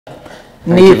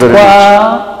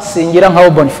Nitwa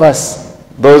Singirankabo.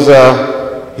 Those are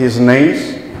his names.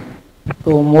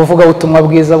 Umuvuga ubutumwa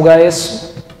bwiza bwa Yesu.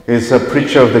 He's a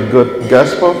preacher of the good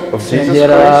gospel of Jesus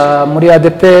Christ. Muri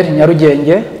ADPR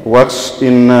Nyarugenge. Works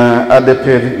in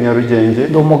ADPR Nyarugenge.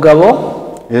 Ndi umugabo.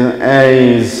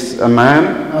 He is a man.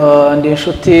 Ndi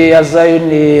inshuti ya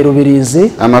Zion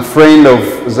Rubirizi. I'm a friend of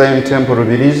Zion Temple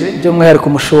Rubirizi. By'umwihariko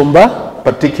umushumba.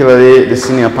 Particularly the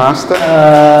senior pastor.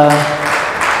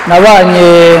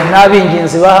 Nabanye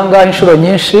n'abinginzi bahanga inshuro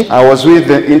nyinshi. I was with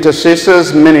the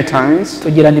intercessors many times.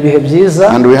 Tugirana ibihe byiza.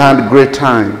 And we had great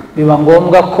time. Biba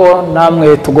ngombwa ko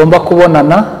namwe tugomba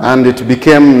kubonana. And it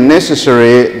became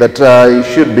necessary that I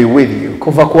should be with you.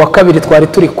 Kuva ku wa kabiri twari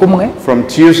turi kumwe. From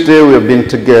Tuesday we have been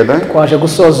together. Twaje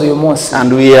gusoza uyu munsi.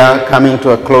 And we are coming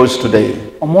to a close today.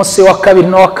 Umunsi wa kabiri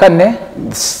no wa kane.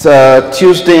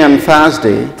 Tuesday and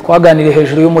Thursday. Twaganiriye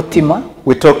hejuru y'umutima.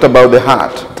 We talked about the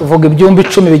heart. Tuvuga ibyumba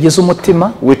 10 bigize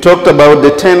umutima. We talked about the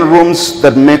 10 rooms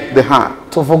that make the heart.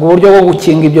 Tuvuga uburyo bwo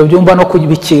gukinga ibyo byumba no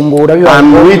kubikingura biba.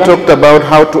 And we talked about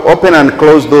how to open and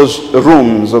close those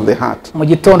rooms of the heart. Mu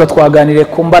gitondo twaganiriye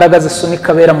ku mbaraga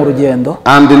zisunika bera mu rugendo.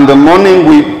 And in the morning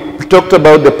we talked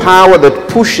about the power that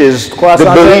pushes the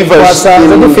believers in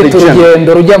the journey.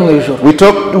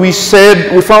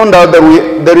 We found out that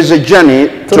there is a journey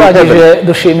to heaven.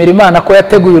 Dushimira Imana ko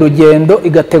yateguye urugendo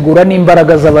igategura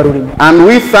n'imbaraga z'abarurimo. And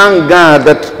we thank God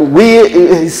that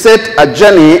we set a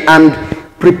journey and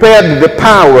prepared the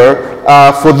power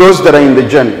for those that are in the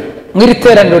journey. Mw'iri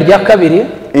teraniro rya kabiri,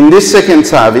 in this second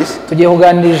service, tugiye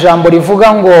kuganira ijambo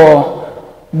rivuga ngo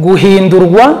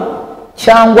guhindurwa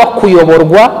cyangwa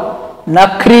kuyoborwa na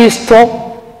Kristo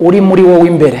uri muri wowe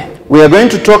imbere. We are going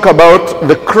to talk about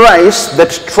the Christ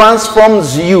that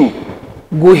transforms you.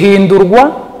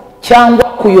 Guhindurwa cyangwa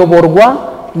kuyoborwa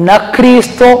na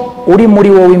Kristo uri muri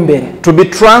wowe imbere. To be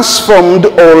transformed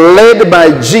or led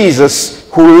by Jesus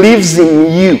who lives in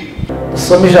you.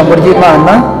 Soma ijambo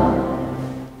ry'Imana.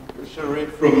 We shall read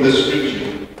from the scripture.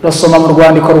 Turasoma mu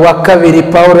rwandiko rwa kabiri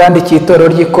Pawulo yandikiye itorero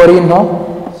ry'i Korinto.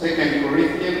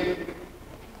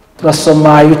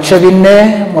 Turasoma ibice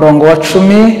 4 murongo wa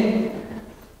 16,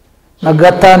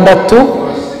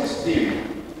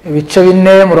 ibice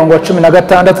 4 murongo wa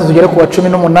 16 tugere ku wa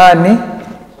 18.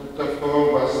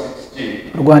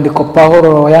 Rwandiko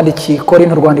Pawulo yandikiye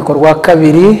Korinto, rwandiko rwa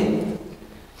kabiri,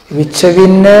 ibice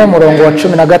 4 murongo wa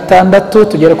 16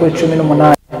 tugere ku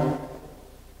 18.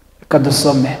 Reka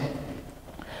dusome.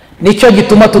 Nicyo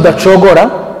gituma tudacogora,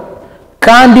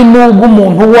 kandi nubwo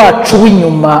umuntu wacu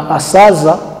w'inyuma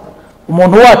asaza,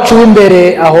 umuntu wacu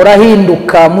w'imbere ahora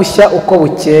ahinduka mushya uko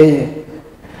bukeye.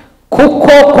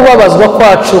 Kuko kubabazwa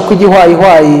kwacu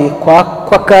kw'igihwayihwayi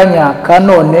kw'akanya ka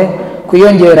none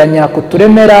kwiyongeranya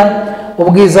kuturemera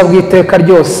ubwiza bw'iteka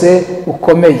ryose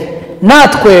ukomeye.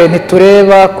 Natwe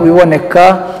ntitureba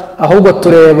kubiboneka, ahubwo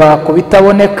tureba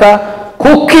kubitaboneka,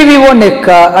 kuko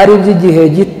ibiboneka ari iby'igihe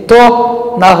gito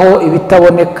naho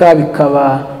ibitaboneka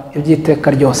bikaba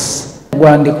iby'iteka ryose.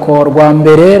 Rwandiko rwa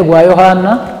mbere rwa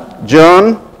Yohana,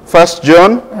 John, 1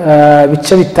 John,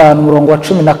 bice 5 murongo wa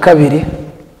 12.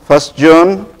 1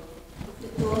 John.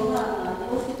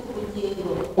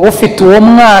 Ufite uwo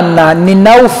mwana ni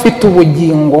nawe ufite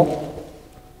ubugingo.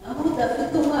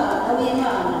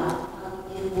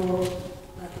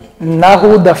 Naho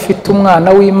udafite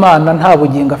umwana w'Imana nta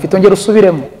bugingo afite. Ongera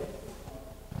usubiremo.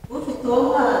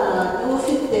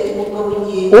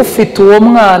 Ufite uwo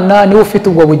mwana niwe ufite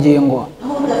ubwo bugingo.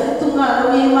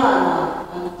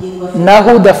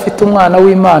 Naho udafite umwana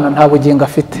w'Imana nta bugingo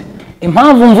afite.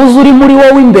 Impamvu mvuze uri muri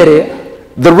wowe imbere,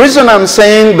 the reason I'm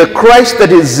saying the Christ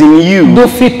that is in you,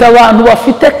 dufite abantu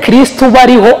bafite Kristo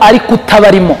bariho ariko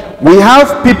utabarimo. We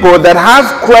have people that have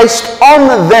Christ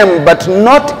on them but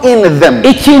not in them.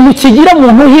 Ikintu kigira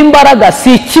umuntu h'imbaraga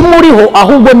si kimuriho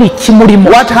ahubwo ni kimurimo.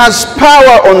 What has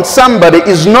power on somebody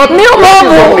is not on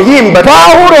him but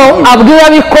Pawulo abwira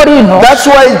ab'Ikorinto. That's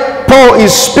why Paul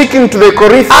is speaking to the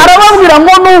Corinthians. Arababwira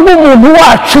ngo nubwo umuntu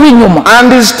wacu w'inyuma,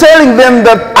 and is telling them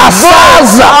that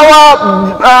asaza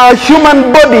our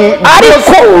human body,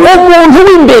 ariko umuntu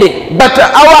w'imbere, but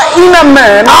our inner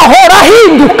man ahora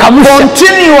ahinduka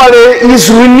continually is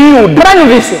renewed.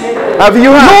 Have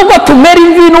you heard? Nubwo tumera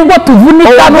imvi, nubwo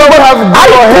tuvunika, nubwo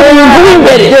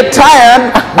get tired,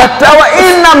 but our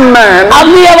inner man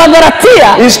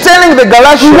is telling the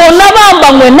Galatians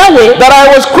that I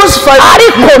was crucified,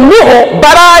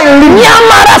 but I live.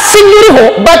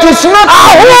 But it's not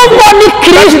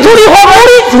Christ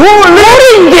who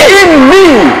lives in me.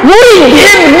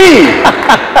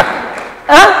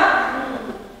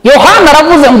 Yohana Yohana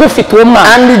aravuze ngo ufite uwo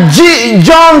mwana And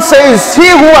John says, he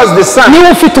who has the Son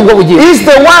niwe ufite ubwo bugingo is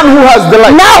the one who has the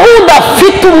life. naho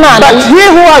udafite umwana But he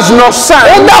who has no Son,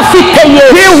 udafite he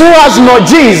Yesu who has no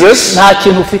Jesus, nta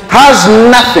kintu ufite. has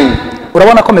nothing.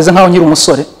 Urabona ko meze nkaho nkiri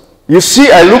umusore, You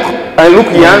see, I look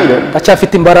younger.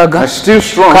 ndacyafite imbaraga, I'm still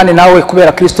strong. kandi nawe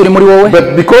kubera Kristo uri muri wowe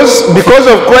But because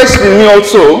of Christ in me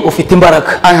also, ufite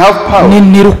imbaraga. I have power.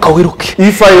 Niruka wiruke.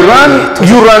 If I run,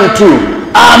 you run too.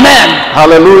 Amen.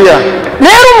 Hallelujah.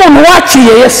 Rero umuntu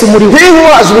wakiriye Yesu muri wowe, He who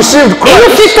has received iyo Christ,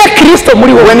 ufite Kristo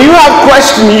muri wowe, when you have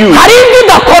Christ in you, hari ibyo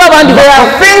udakora abandi there bakora,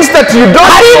 are things that you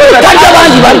don't hari ibyo do that utarya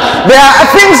abandi others barya, do. There are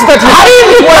things that you hari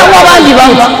ibyo utanywa abandi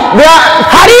banywa,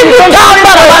 hari ibyo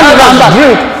utambara abandi bambara,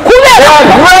 kubera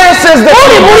graces that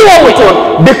uri muri wowe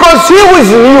because he who is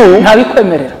in you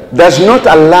ntabikwemerera. does not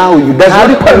allow you, does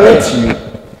not permit you.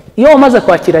 Iyo wamaze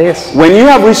kwakira Yesu When you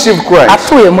have received Christ,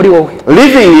 atuye muri wowe,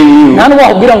 living in you, nta n'uwo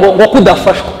wakubwira ngo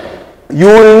kudafashwa. you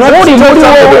will not Uri tell muri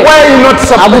somebody wowe why you not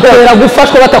supported. agutera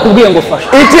gufashwa batakubwiye ngo fasha.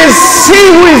 It is he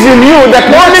who is in you that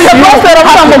makes you Pastor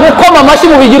aravuga ngo happy. gukoma amashyi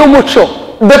mu bigira umuco.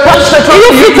 The pastor Iyo told you,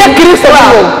 ufite Kristo muri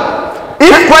wowe,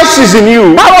 if Christ is in you,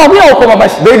 ntabwo wabwira gukoma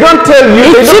amashyi. they don't tell you,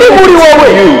 they Ikiri don't muri tell wowe.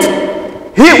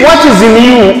 you. What is in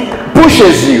you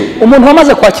pushes you. Umuntu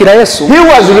wamaze kwakira Yesu He who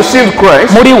has received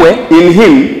Christ, muri we, in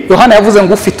him, Yohana yavuze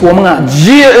ngo ufite uwo mwana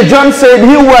John said,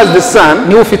 he who has the Son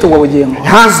niwe ufite ubwo bugingo.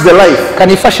 has the life.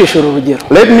 Kanifashisha uru rugero.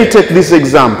 Let me take this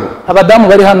example. Abadamu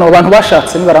bari hano, abantu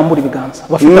bashatse nibarambura ibiganza,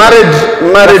 Married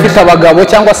bafite abagabo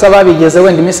cyangwa se ababigeze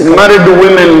wenda iminsi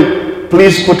women,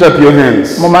 please put up your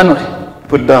hands. mumanure.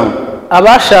 Put down.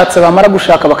 Abashatse bamara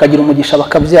gushaka bakagira umugisha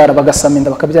bakabyara bagasama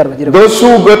inda bakabyara bagira. Those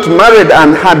who got married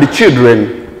and had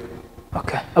children.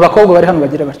 Okay. Abakobwa bari hano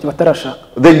bagira bati batarashaka.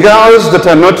 The girls that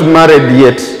are not married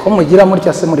yet. Ko mugira muri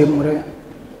cyase muri muri.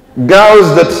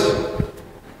 Girls that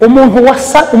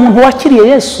umuntu wakiriye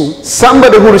Yesu,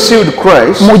 somebody who received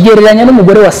Christ, mugereranya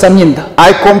n'umugore wasamye inda.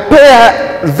 I compare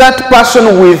that person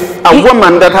with a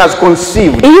woman that has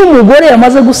conceived. Iyo umugore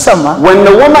yamaze gusama, When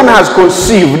the woman has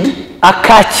conceived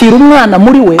akakira umwana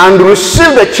muri we and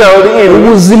received the child in,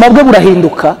 ubuzima bwe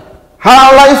burahinduka, her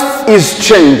life is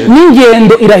changed.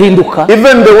 n'ingendo irahinduka,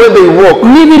 Even the way they walk,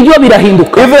 n'ibiryo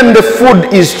birahinduka, even the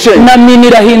food is changed, na mini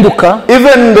irahinduka,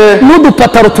 even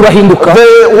n'udupataro turahinduka.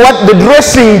 the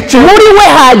dressing changed. Muri we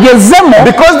hagezemo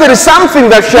Because there is something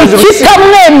that she has received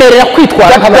ikitamwemerera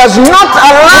kwitwara that does not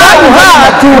allow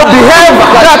her to behave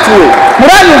that way.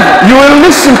 muranyumva. You will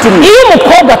listen to me. Iyo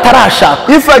umukobwa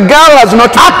atarashaka, If a girl has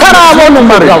not atarabona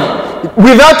umugabo,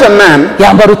 without a man,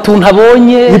 yambara utuntu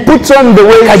abonye, he puts on the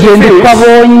way she akagenda uko feels,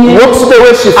 abonye, walks the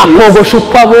way she feels, akogosha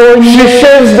uko abonye, she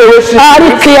shaves the way she feels.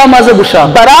 ariko iyo amaze gushaka,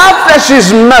 But after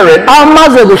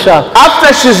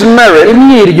she's married,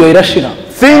 imyiryo irashira.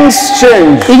 things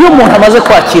change. Iyo umuntu amaze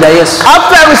kwakira Yesu,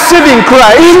 After receiving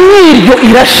Christ, imyiryo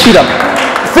irashira,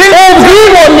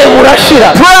 ubwibone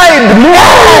burashira. pride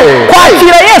moves away.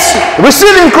 Kwakira Yesu,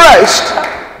 Receiving Christ,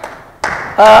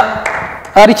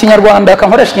 hari ikinyarwanda,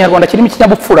 akankoresha ikinyarwanda kirimo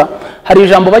ikinyabupfura, hari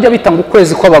ijambo bajya bita ngo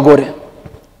ukwezi kw'abagore.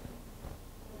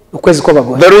 Ukwezi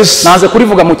kw'abagore, there is naze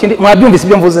kurivuga mu kindi, mwabyumvise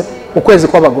ibyo mvuze. Ukwezi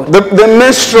kw'abagore, the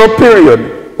menstrual period.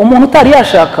 umuntu utari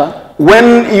yashaka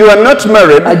When you are not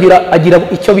married, agira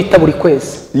icyo bita buri kwezi.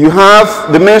 you have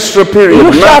the menstrual period Iyo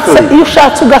monthly.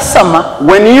 ushatse ugasama,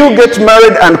 When you get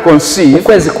married and conceive,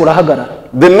 ukwezi kurahagarara.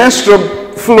 the menstrual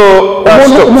flow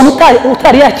Umuntu stops.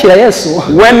 utari yakira Yesu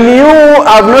When you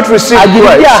have not received agira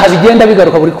Christ, ibyaha bigenda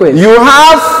bigaruka buri kwezi. you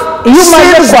have Iyo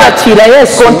umaze sins that kwakira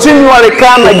Yesu, continually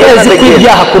come again ukwezi and again.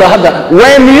 kw'ibyaha kurahagarara.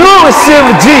 When you receive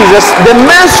Jesus, the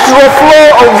menstrual flow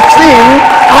of sin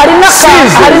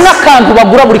ceases. Hari n'akantu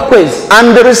bagura buri kwezi.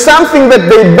 And there is something that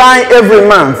they buy every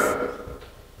month.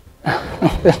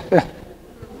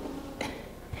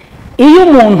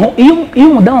 Iyo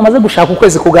umudamu amaze gushaka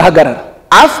ukwezi kugahagarara,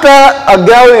 After a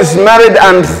girl is married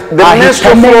and the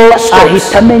menstrual flow stops,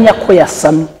 ahita amenya ko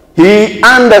yasamye. she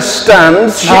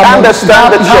understands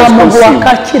that she has muntu conceived.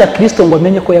 wakakira Kristo ngo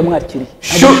amenye ko yamwakiriye.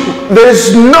 There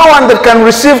is no one that can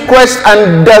receive Christ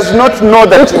and does not know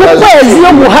that he Uko has kwezi received.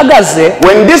 iyo guhagaze,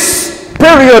 When this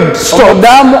period stops,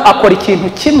 umudamu akora ikintu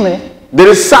kimwe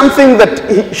there is something that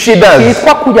she does.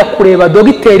 yitwa kujya kureba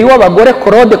dogiteri w'abagore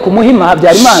Claude ku Muhima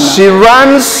Habyarimana, She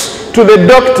runs to the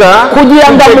doctor, kugira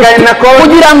to the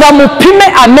gynecologist, ngo amupime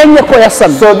amenye ko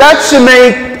yasamye. so that she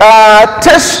may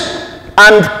test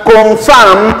and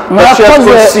confirm that she has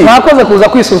conceived. Mwakoze kuza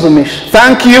kwisuzumisha.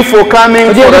 Thank you for coming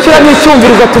Tugiye for gushyiramo the test.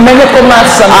 icyumvirizo tumenye ko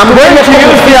mwasamye. I'm going to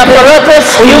use the apparatus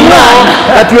to know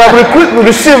that you have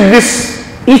received this.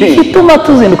 Igituma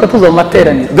tuzinduka tuza mu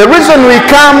materaniro, The reason we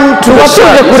come to the tuba tuje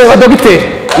service kureba dogiteri.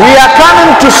 We are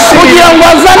coming to see kugira ngo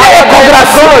azane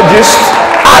ekogarafi gynecologist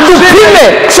adupime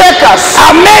check us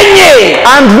amenye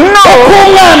and know uko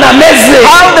umwana ameze.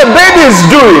 how the baby is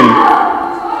doing.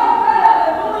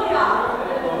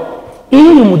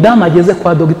 Iyo uyu mudamu ageze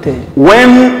kwa dogiteri,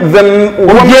 When the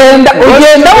ugenda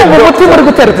wumva umutima uri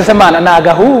gutera uti semana ni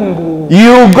agahungu.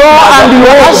 you go and you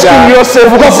are asking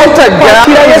yourself, is it a kwakira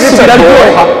girl? Is Yesu it a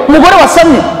biraryoha. boy? Umugore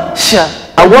wasamye sha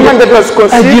A woman that was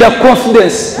conceived, agira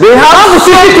confidence. they have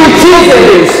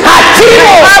confidence. They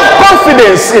have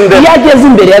confidence in them. Iyo ageze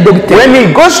imbere ya dogiteri When he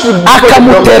goes to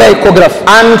akamutera ekogarafi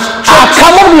and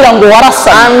akamubwira ngo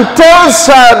warasamye, and tells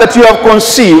her that you have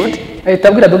conceived, ahita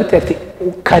abwira dogiteri ati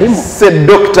karimo. said,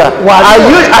 doctor,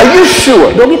 are you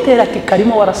sure? Dogiteri ati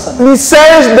karimo warasamye. He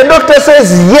says, the doctor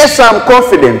says, yes, I'm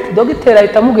confident. Dogiteri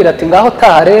ahita amubwira ati ngaho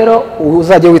taha rero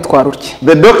uzajye witwara utya.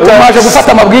 The doctor, Umaje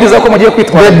gufata amabwiriza ko mugiye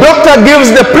kwitwara. the doctor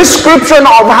gives the prescription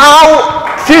of how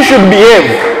she should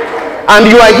behave, and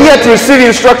you are here to receive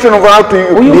instruction of how to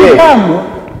Uyu behave. mudamu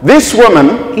This woman,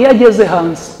 iyo ageze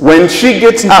hanze when she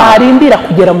gets out, ntarindira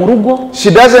kugera mu rugo, she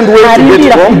doesn't wait to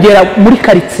ntarindira get home. kugera muri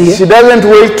karitsiye, She doesn't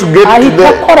wait to get to ahita the,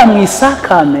 akora mu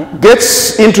isakame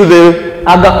gets into the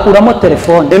agakuramo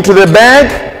telefone. bag,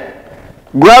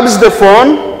 grabs the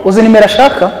phone. Uzi nimero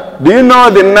ashaka? Do you know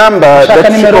the number Ashaka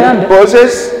that she nimero yande?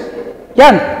 composes?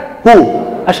 Yani Who?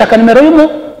 ashaka nimero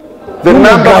The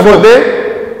number for the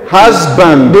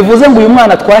husband. bivuze ngo uyu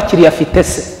mwana twakiriye afite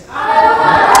se.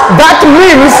 That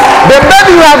means the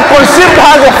baby you have conceived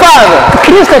has a father.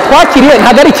 Kristo twakiriye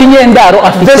ntabwo ari ikinyendaro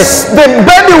afite se. The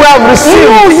baby we have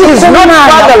received is not iyo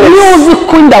fatherless. uzi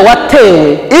ko inda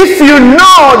watewe If you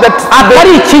know that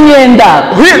atari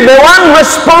ikinyendaro, the one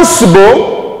responsible,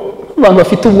 abantu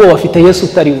bafite ubwoba bafite Yesu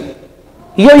utari we.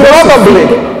 Iyo Yesu Probably.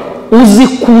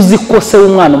 ufite uzi ko se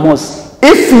w'umwana umuzi,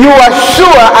 if you are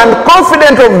sure and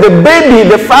confident of the baby,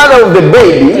 the father of the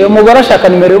baby, uyu mugore ashaka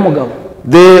nimero y'umugabo.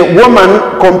 the woman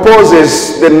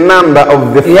composes the number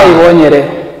of the Iyo father. ayibonye rero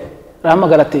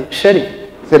arahamagara ati sheri,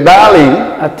 Say, darling,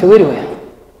 ati wiriwe,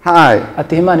 hi,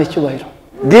 ati Imana icyubahiro,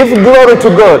 give glory to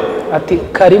God. ati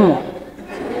karimo.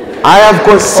 I have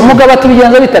conceived. Umugabo ati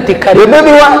bigenze bite? Ati The karimo.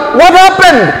 baby, what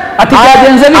happened? Ati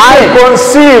byagenze I bite?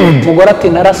 conceived. Umugore ati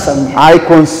narasamye. I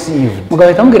conceived. Umugabo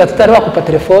ahita amubwira ati utari wakupa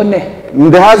telefone,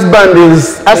 The husband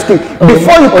is asking,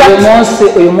 before you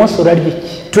uyu munsi urarya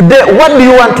iki? today, what do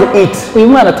you want to eat? Uyu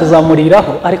mwana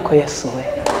tuzamuriraho, ariko Yesu we,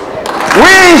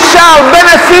 We shall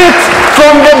benefit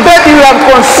from the baby we have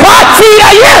conceived. twakira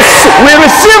Yesu We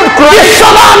received Christ.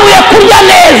 bisobanuye kurya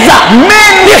neza,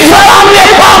 bisobanuye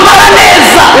kwambara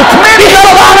neza,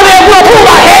 bisobanuye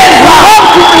gutuba heza.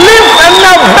 Live in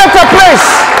a better place.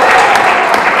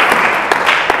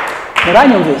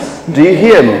 Muranyumvise? Do you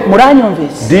hear me?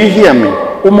 Muranyumvise? Do you hear me?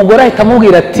 Umugore ahita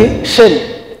amubwira ati sheri,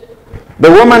 The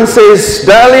woman says,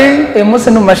 darling, uyu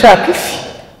munsi numashaka ifi.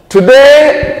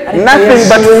 today nothing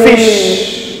but fish.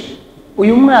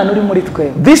 Uyu mwana uri muri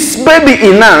twe This baby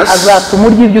in us azatuma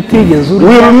urya ibyo utigeze urya,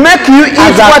 will make you eat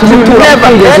what azatuma you utura never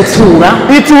utigeze get. utura,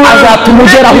 It will azatuma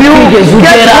ugera aho make you utigeze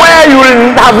get ugera. where you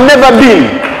will have never been.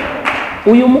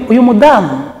 Uyu mudamu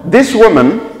This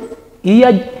woman, niyo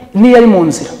ari mu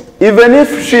nzira, even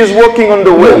if she is walking on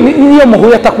the way, niyo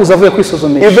muhuye atakuza avuye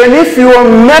kwisuzumisha, even if you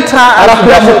met her and she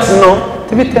doesn't know,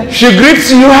 tibite she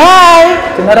greets you, hi,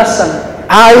 tinarasana.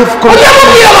 I've Ujya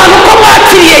mubwira abantu ko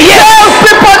mwakiriye Yesu. Tell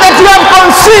people that you have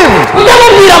conceived. Ujya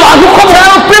mubwira abantu ko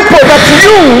Tell people that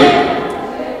you.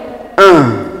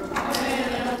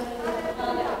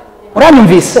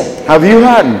 Uranyumvise? Have you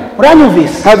heard?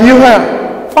 Uranyumvise? Have you heard?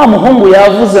 Wa muhungu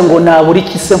yavuze ngo nabura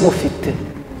iki se nkufite.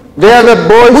 The other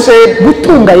boy said,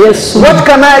 Gutunga Yesu. what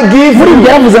can I give Muri you? ibyo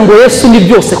yaravuze ngo Yesu ni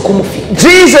byose kumufite.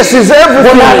 Jesus is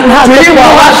everything. Ntabwo To him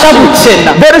twabasha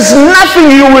gukena. there is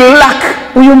nothing you will lack.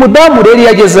 Uyu mudamu rero iyo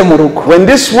ageze mu rugo, When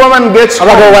this woman gets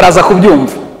abagabo home, baraza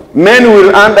kubyumva, men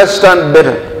will understand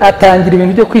better. atangira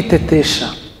ibintu byo kwitetesha.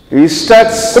 He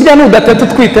starts Burya nudatete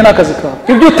utwite n'akazi kawe,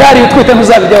 ibyo utari utwite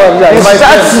ntuzabijya wabyaye. He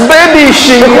starts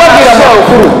babishing himself.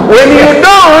 When you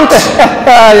don't,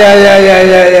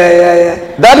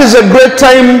 that is a great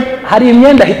time. Hari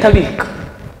imyenda ahita abika,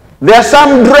 There are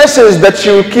some dresses that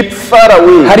you will keep far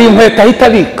away. hari inkweto ahita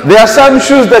abika. There are some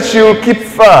shoes that you will keep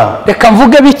far. Reka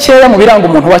mvuge bikeya mu biranga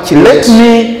umuntu wakiriye Let Yesu.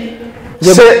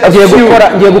 me say a few.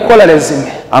 Ngiye gukora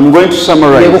resume, I'm going to ngiye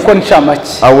summarize. gukora incamake.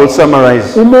 I will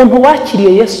summarize. Umuntu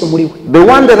wakiriye Yesu muri we,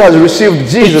 The one that has received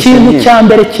Jesus in ikintu him. cya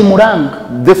mbere kimuranga,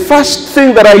 The first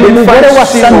thing that umugore identifies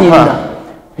wasamye her, inda,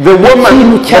 the woman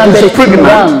ikintu cya that mbere is pregnant,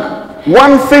 kimuranga,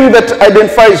 one thing that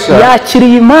identifies her,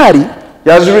 yakiriye imari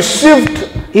he has received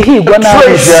ihigwa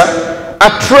n'abeza. a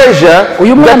treasure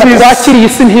Uyu mwana that is twakiriye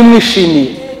isi ntimwishimiye,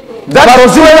 That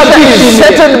situation is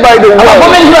settled by the world.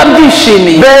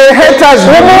 The haters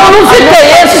do not understand.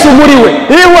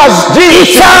 He was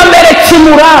Jesus.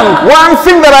 One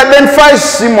thing that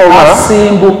identifies him over,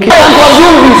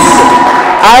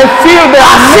 I feel there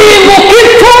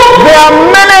are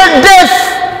many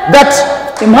deaths that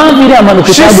the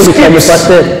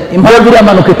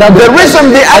reason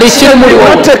the accident will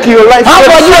not take your life, the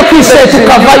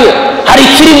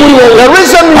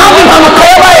reason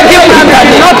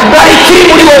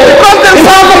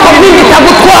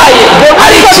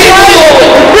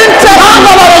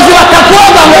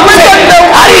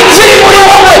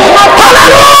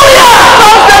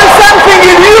something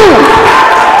in you.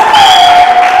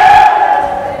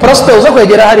 Prosper uza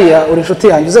kwegera hariya uri inshuti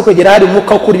yanjye uza kwegera hari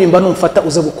umwuka wo kuririmba numfata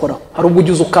uze gukora hari ubwo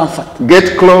ugize ukamfata.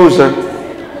 Get closer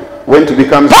when to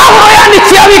become. Paul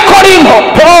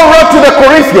wrote to the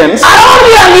Corinthians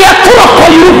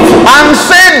and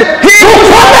said he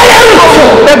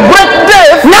the great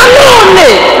death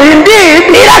indeed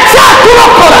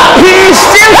he is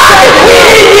still and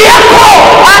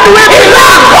we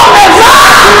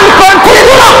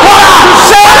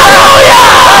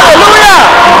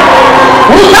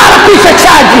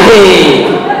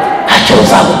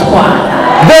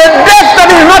the death that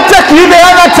will not take you the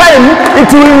other time, it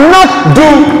will not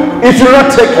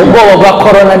take you.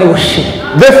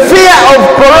 The fear of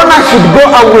corona should go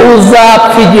away.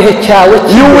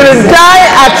 You will die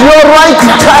at your right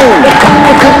time.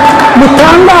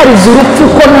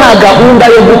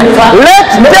 Let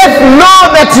death know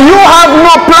that you have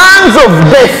no plans of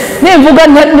death. If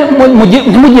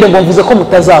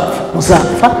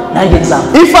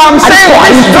I'm saying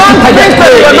this, don't think that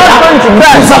you are not going to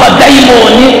die.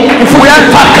 We are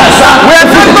not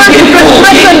going to be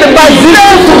threatened by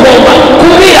death.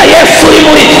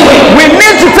 We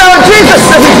need to tell Jesus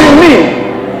that he's in me.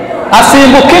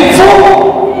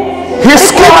 He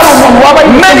skips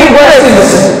many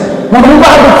ways. Is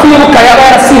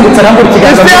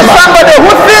there somebody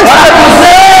who thinks that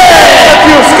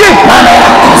you skip?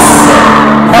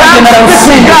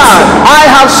 I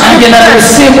have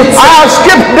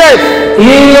skipped death.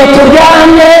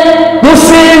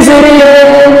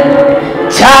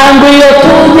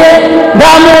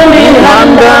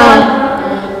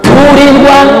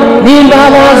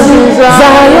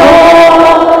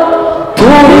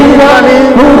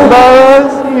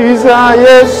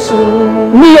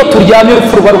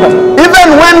 Even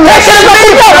when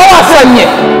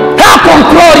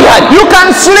you can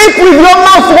sleep with your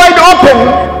mouth wide open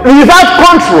without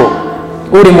control.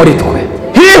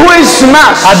 He who is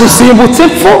smashed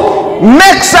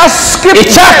makes us skip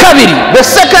the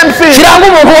second thing.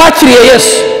 Umuntu Wakiriye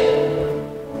Yesu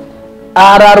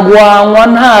ararwanwa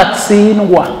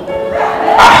ntatsindwa.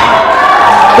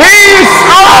 He is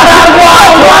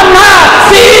ararwanwa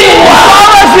ntatsindwa.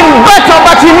 Always in battle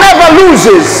but he never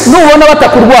loses.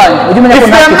 If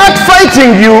they are not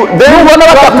fighting you, then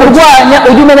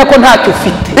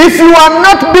if you are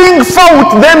not being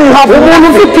fought, then you have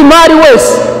nothing.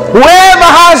 Whoever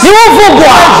has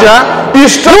pleasure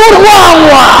is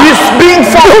being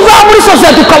fought.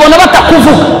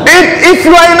 If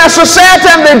you are in a society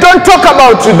and they don't talk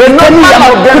about you, they don't talk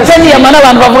about them.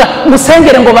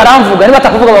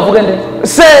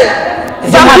 Say,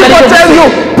 some people tell you,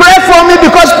 pray for me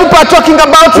because people are talking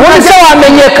about me.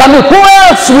 Who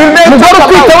else will they talk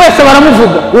about?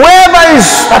 Whoever is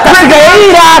praying,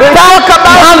 they talk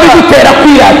about you.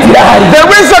 The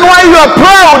reason why you are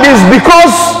proud is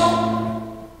because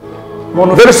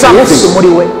there is something.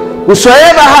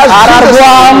 Whosoever has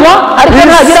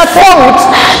Jesus is fought,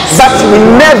 but he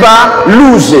never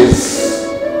loses.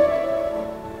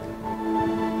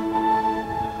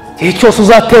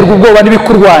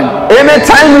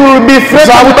 Anytime you will be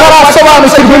threatened,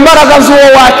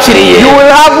 you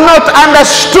will have not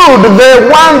understood the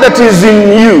one that is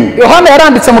in you.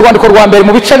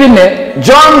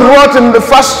 John wrote in the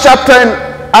first chapter,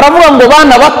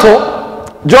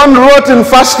 John wrote in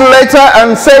first letter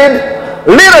and said,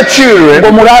 little children,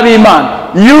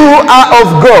 you are of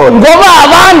God,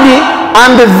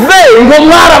 and they,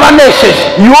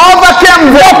 you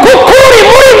overcame them,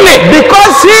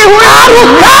 because he who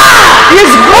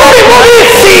is greater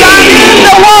in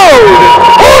the world,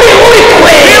 he who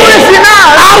is in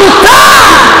us,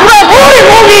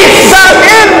 than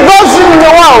in those in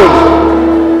the world.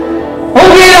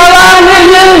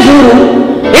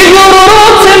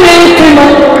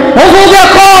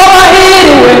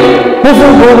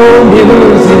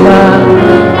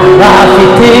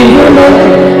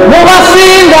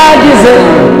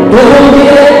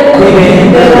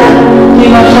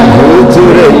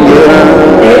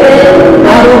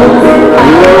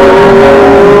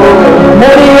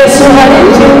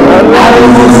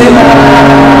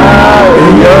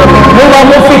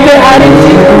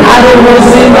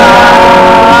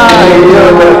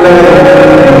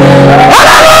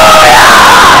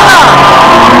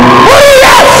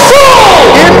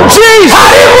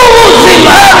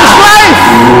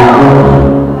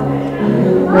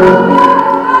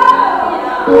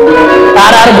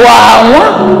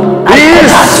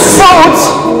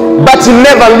 but he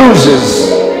never loses.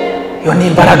 iyo ni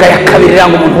imbaraga ya kabiri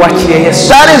iranga umuntu wakiriye Yesu.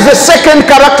 That is the second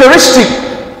characteristic.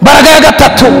 imbaraga ya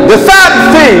gatatu, The third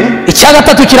thing, icya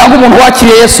gatatu kiranga umuntu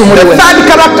wakiriye Yesu muri the we, third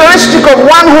characteristic of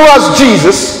one who has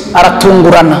Jesus,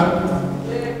 aratungurana.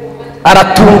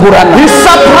 Aratungurana. he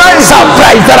surprises.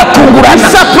 He Aratungurana.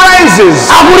 surprises.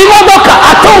 agura imodoka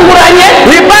atunguranye,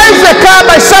 He buys a car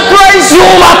by surprise.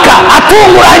 yubaka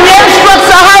atunguranye, Constructs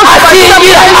a house by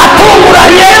ashingira surprise.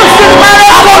 atunguranye,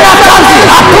 abona akazi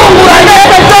atunguranye,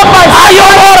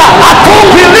 ayobora He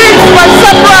atunguranye. leads by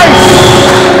surprise.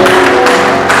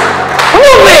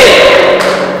 Umwe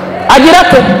agira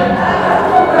ate?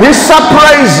 He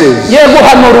surprises. ye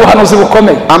guhanura ubuhanuzi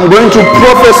bukomeye. I'm going to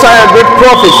prophesy a great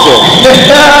prophecy.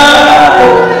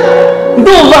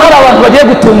 ndumva hari abantu bagiye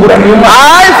gutungurana uyu mwaka.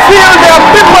 I feel there are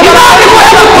people that Imana iguhe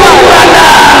gutungurana.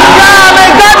 God, may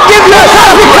God give you a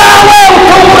akazi kawe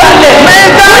utungurane,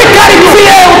 muri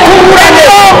karitsiye utungurane,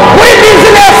 muri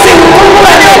bizinesi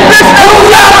utungurane,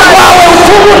 urubyaro rwawe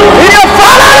utungurane.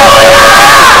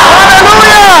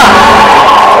 hallelujah.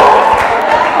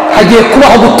 hagiye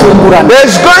kubaho gutungurana.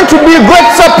 There's going to be great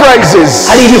surprises.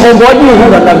 hari ibihombo wagiye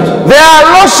uhura nabyo, There are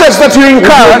losses that you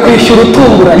incur. kwishyura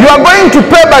utunguranye. You are going to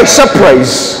pay by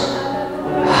surprise.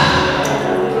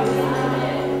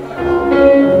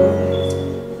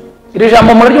 iri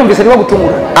jambo muraryumvise riba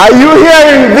gutungurana. Are you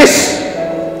hearing this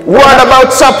word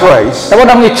about surprise?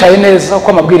 ndabona mwicaye neza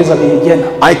uko amabwiriza biyigena.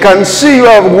 I can see you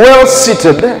are well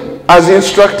seated as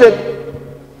instructed.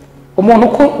 umuntu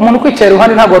ukwicaye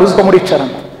iruhande ntabwo wari uzi ko muricarana.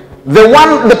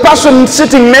 The person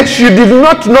sitting next to you did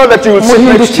not know that you would sit next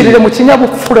to muhindukirire you. mu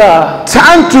kinyabupfura,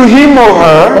 Turn to him or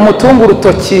her umutunge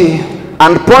urutoki,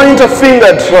 and point a finger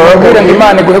at ubwire her ngo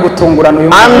Imana iguhe gutungurana uyu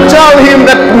mwaka. and tell him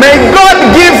that may God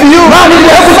give you. Imana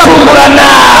iguhe gutungurana.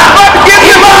 God give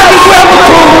you. Imana iguhe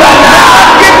gutungurana.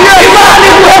 Give you. Imana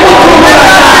iguhe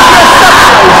gutungurana.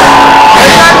 May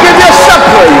God give you a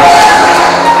surprise.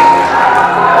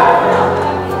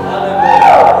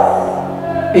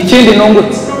 ikindi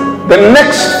nungutse, The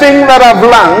next thing that I've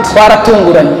learned,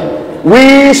 twaratunguranye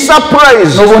we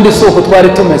surprise. n'ubundi si uku twari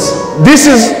tumeze. This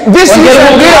is ongera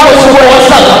umubwire ngo si uko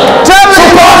wasaga, Tell si me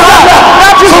uko wasaga,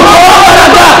 si uko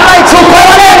wabaraga, si uko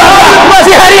warebaga,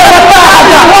 si hariya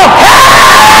watahaga.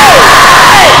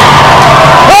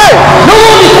 Hey,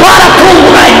 n'ubundi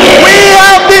twaratunguranye. we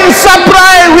have been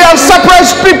surprised. We have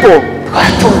surprised people.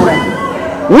 Twaratunguranye.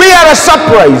 We are a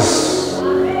surprise.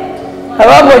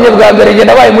 ababonye bwa mbere njye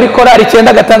nabaye muri korali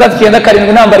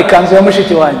 9/6/9/7 nambara ikanzu ya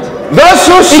mushiki wanjye.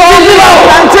 Those who saw me in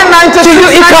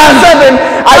 1996-97,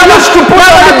 I used to put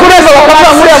on kureza bakavuga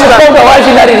muri aya mukobwa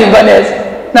waje naririmba neza,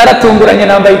 naratunguranye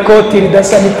nambaye ikoti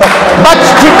ridasa n'ipantaro. But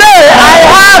today I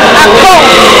have a coat.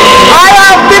 I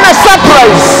have been a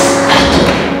surprise.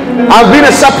 I've been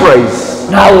a surprise.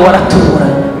 nawe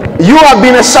waratunguranye. You have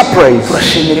been a surprise.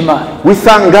 turashimira Imana, We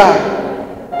thank God.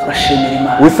 turashimira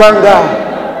Imana. We thank God.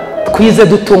 twize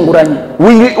dutunguranye.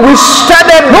 We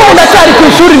studied. n'ubu ndacyari ku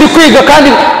ishuri ndi kwiga kandi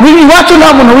iwacu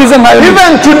nta muntu wize nkayo.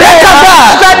 Even today I'm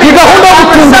studying.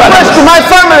 I'm a surprise to my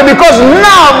family because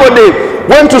nobody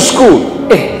went to school.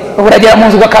 uragera mu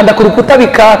nzu ugakanda ku rukuta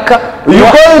bikaka. You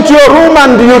go into your room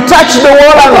and you touch the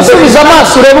wall and usubiza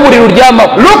amaso urebe uburiri uryamaho.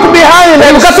 look behind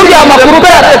and Uka see turyama ku the bed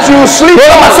rutara. that you sleep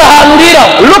reba on. amasahani urira.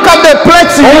 Look at the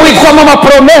plates you ubu witwa mama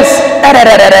promese.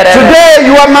 Today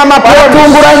you are Mama Promise.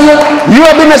 Baratunguranye. You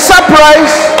have been a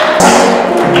surprise.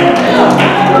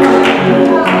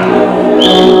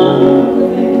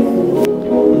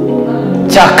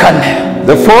 cya kane,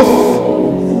 The fourth,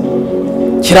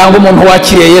 kiranga umuntu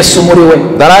wakiriye Yesu muri we,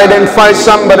 that identifies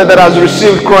somebody that has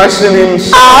received Christ in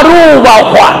himself.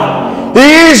 arubahwa.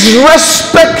 He is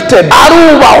respected.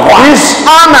 arubahwa. He is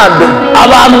honored.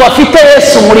 abantu bafite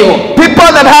Yesu muri bo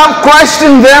People that have Christ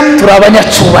in them, turi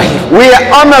abanyacyubahiro, we are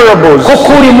honorables.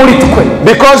 kuko uri muri twe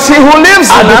Because he who lives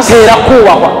in us adutera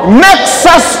kubahwa. makes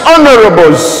us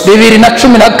honorables.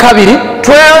 2012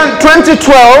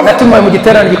 2012, natumiwe mu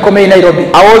giterane gikomeye i Nairobi.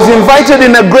 I was invited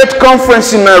in a great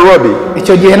conference in Nairobi.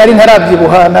 icyo gihe nari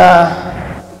ntarabyibuha na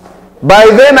By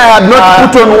then I had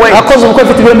not put on weight. nakoze ubukwe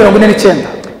mfite ibiro 49.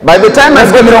 By the time I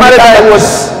got married,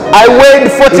 I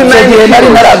weighed 49 icyo gihe nari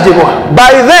kilos. ntarabyibuha.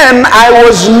 By then I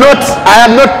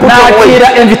had not put on weight.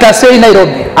 nakira invitation i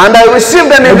Nairobi, And I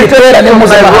received an invitation from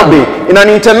Nairobi in an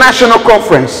international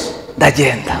conference.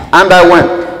 ndagenda. And I went.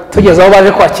 tugeze aho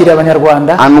baje kwakira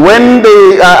abanyarwanda, And when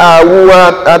we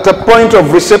were at a point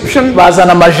of reception,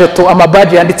 bazana amajeto,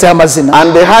 amabaji yanditseho amazina.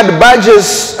 and they had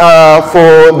badges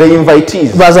for the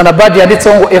invitees. bazana baji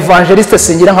yanditseho ngo Evangeliste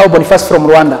Singirankabo Boniface from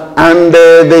Rwanda. And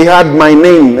they had my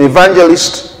name,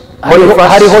 Evangelist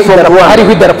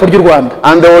hariho idarapo ry'u Rwanda,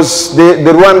 and there was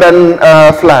the Rwandan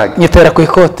flag, nyitera ku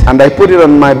ikote, and I put it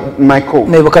on my coat.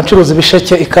 nibuka ncuruza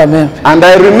ibisheke i Kamembe. And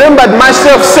I remembered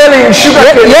myself selling sugar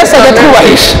cane. Yesu ajya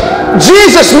twubahisha.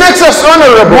 Jesus makes us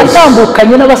honorable.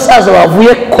 natambukanye n'abasaza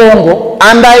bavuye Kongo,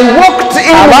 and I walked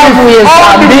in with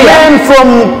all the men from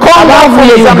Congo,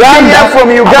 from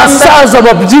Uganda, abasaza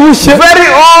babyibushye, very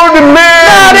old men.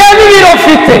 nareba ibiro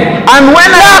mfite, and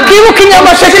when nakibuka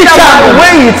inyamasheke cyane,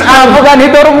 wait, avuga nti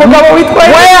dore umugabo witwa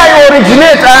where I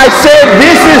originate, I said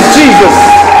this is Jesus.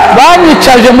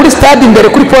 banyicaje muri stade imbere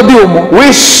kuri podium, we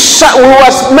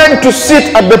was meant to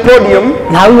sit at the podium.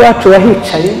 nawe iwacu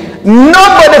yahicaye.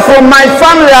 Nobody from my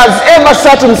family has ever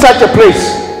sat in such a place.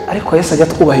 ariko Yesu ajya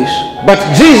twubahisha. But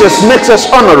Jesus makes us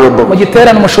honorable. mu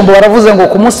giterane umushumba waravuze ngo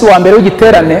ku munsi wa mbere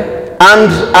w'igiterane,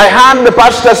 and I heard the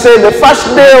pastor say the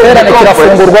first day of the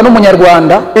conference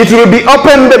it will be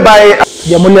opened by.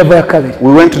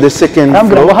 We went to the second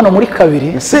floor.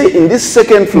 Say in this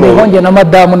second floor,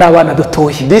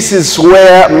 this is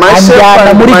where myself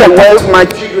and my wife, my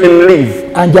children live.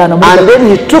 And then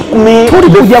he took me to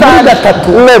the third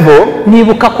level. And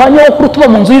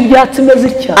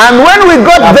when we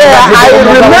got there, I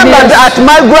remembered at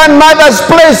my grandmother's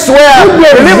place where we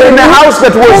lived in a house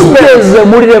that was there.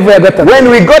 When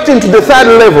we got into the third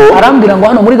level,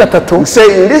 say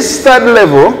in this third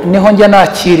level,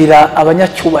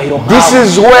 this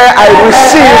is where I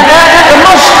received the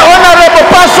most honorable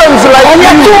persons like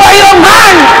you.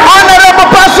 Honorable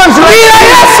persons like you.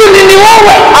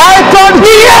 I told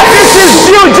you, this is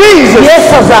you, Jesus.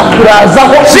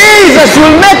 Jesus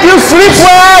will make you sleep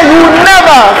where you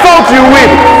never thought you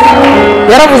would.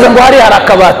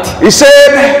 He said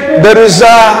there is a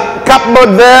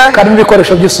cupboard there.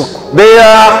 There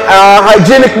are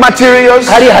hygienic materials.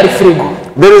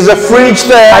 There is a fridge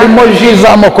there.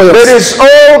 There is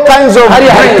all kinds of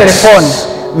drinks.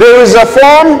 There is a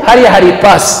phone.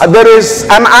 There is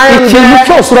an iron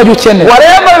there.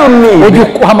 Whatever you need,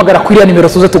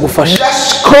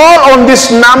 just call on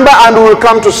this number and we will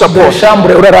come to support.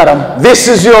 This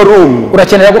is your room.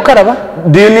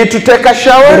 Do you need to take a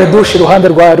shower?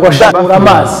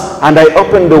 And I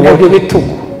opened the water.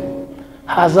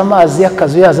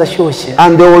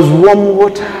 And there was warm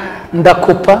water.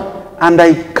 And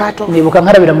I cut off. And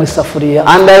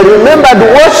I remembered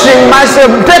washing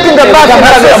myself, taking the bath in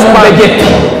a bucket.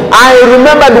 I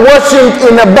remembered washing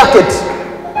in a bucket.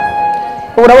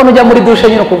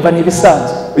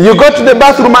 You go to the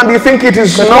bathroom and you think it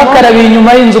is normal.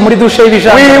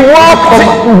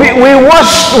 We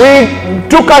washed, we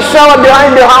took a shower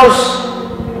behind the house.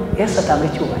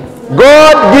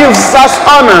 God gives us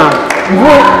honor.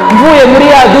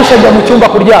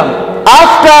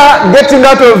 After getting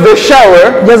out of the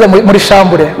shower,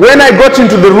 when I got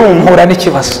into the room,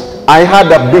 I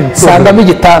had a big problem.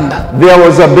 There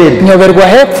was a bed.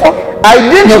 I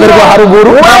didn't know where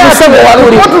to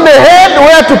put the head,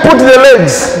 where to put the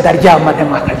legs.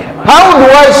 How do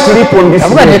I sleep on this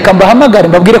bed? I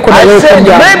said,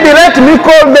 maybe let me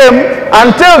call them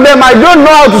and tell them I don't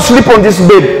know how to sleep on this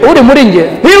bed.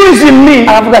 He was in me. He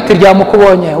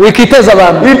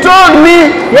told me,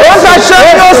 don't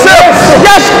ashame yourself.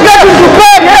 Just get into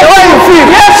bed the way you feel.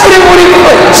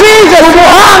 Jesus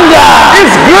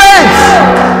is great.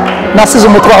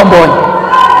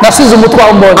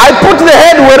 I put the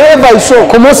head wherever I saw.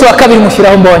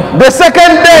 The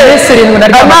second day,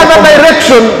 another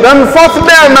direction. Then fourth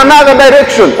day, another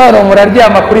direction. And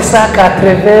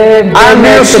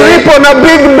you sleep on a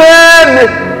big bed.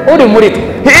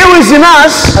 He who is in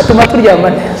us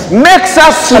makes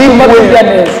us sleep well,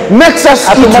 makes us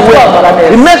eat well,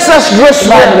 he makes us dress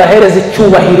well.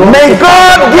 May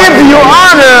God give you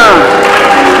honor.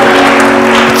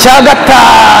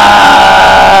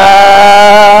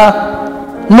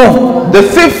 The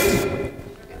fifth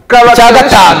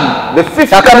characteristic, the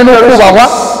fifth characteristic,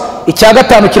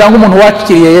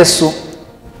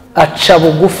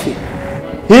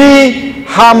 he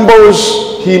humbles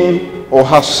him or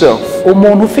herself. He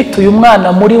who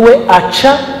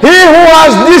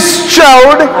has this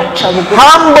child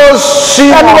humbles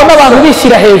him or herself.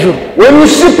 When you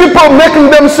see people making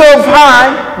themselves high,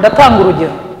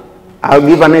 I'll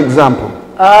give an example.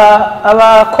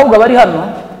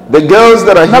 The girls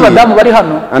that are here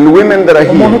and women that are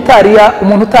here,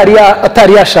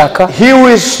 he who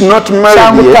is not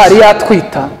married yet,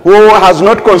 who has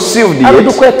not conceived yet,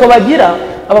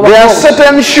 there are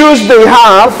certain shoes they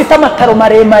have,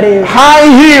 high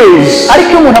heels,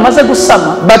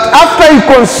 but after you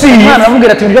conceive,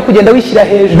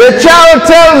 the child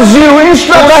tells you,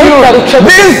 instructs you,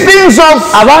 these things of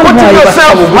putting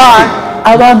yourself high,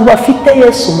 abantu bafite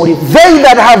Yesu muri bo, they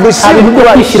that have received abintu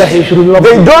Christ, kwishyira hejuru biba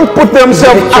they don't put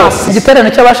themselves up.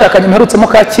 igiterane cy'abashakanye mperutsemo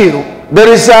Kacyiru,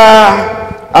 There is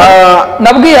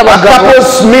nabwiye a abagabo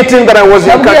couples meeting that I was in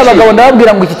nabwiye abagabo Kacyiru.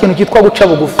 ndababwira ngo iki kintu cyitwa guca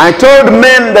bugufi I told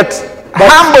men that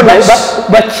humbleness,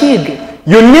 bakige.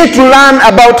 you need to learn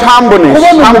about humbleness.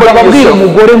 kubona umugabo Humble abwira yourself.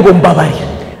 umugore ngo mbabarira,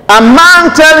 A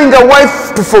man telling a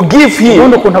wife to forgive him,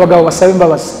 ubundi ukuntu abagabo basaba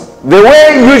imbabazi, the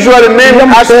way usually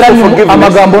men ask for forgiveness.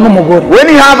 amagambo n'umugore, When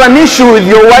you have an issue with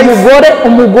your wife,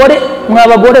 umugore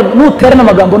mwabagore nuterana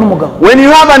amagambo n'umugabo, when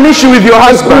you have an issue with your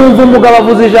husband, kumva umugabo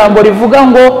avuze ijambo rivuga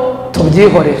ngo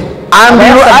tubyihorere, and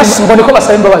you ask, ngo niko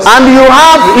basaba imbabazi, and you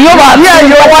have, hear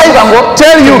your wife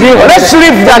tell you, let's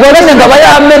leave that.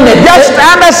 Just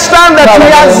understand that he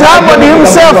has humbled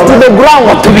himself to the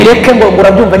ground. tubireke ngo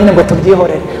urabyumva nyine ngo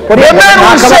tubyihorere. The man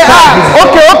will say,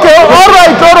 okay, all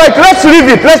right, let's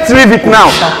leave it now.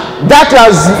 That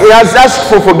he has asked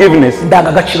for forgiveness.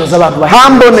 indangagaciro z'abantu bahe.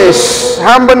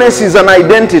 Humbleness is an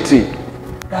identity.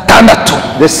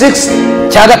 The sixth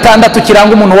cya gatandatu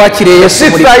kiranga umuntu wakiriye Yesu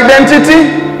muri bo. identity,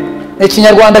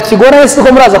 Ikinyarwanda kigora ese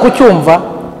ko muraza kucyumva,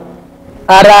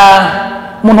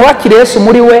 umuntu wakiriye Yesu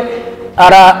muri we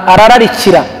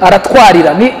arararikira,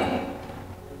 aratwarira. Ni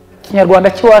Ikinyarwanda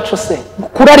cy'iwacu se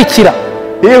kurarikira,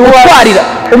 gutwarira.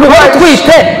 Umugore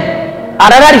utwite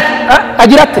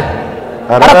agira ate?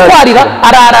 Aratwarira,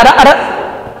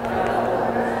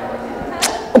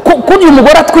 kurya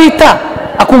umugore atwita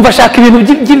akumva ashaka ibintu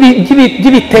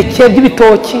by'ibiteke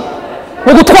by'ibitoki,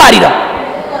 no gutwarira.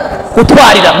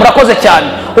 Murakoze cyane.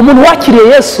 Umuntu wakiriye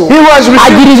Yesu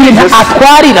agira ibintu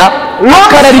atwarira,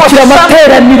 akararikira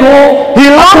amateraniro,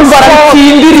 akumva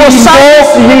ararikira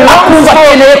indirimbo, akumva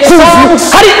akeneye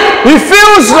kuzuza. he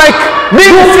feels like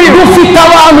being filled. Dufite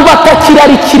abantu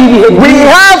batakirarikira ibihe. We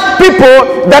have people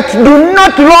that do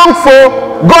not long for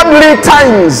godly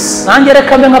times. Nanjye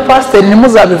reka mbe nka pasiteri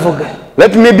ntimuzabivuge.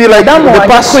 Let me be like the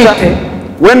pastor.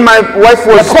 When my wife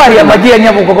was yatwariye amagi ya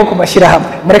Nyabugogo ku mashyirahamwe,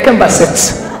 mureke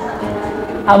mbasetse.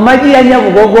 Amagi ya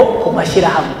Nyabugogo ku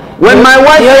mashyirahamwe. When my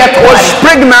wife was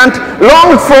pregnant,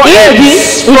 longed for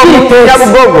eggs from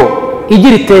Nyabugogo.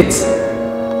 Igira itetse.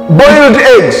 Boiled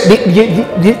eggs.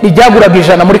 Rijyaguraga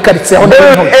ijana muri karitsiye aho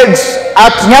boiled eggs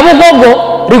at Nyabugogo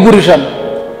rigura ijana.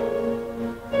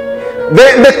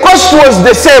 The cost was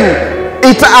the same.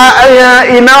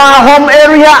 In our home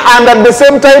area and at the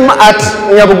same time at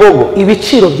Nyabugogo.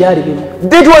 Ibiciro byari bimwe.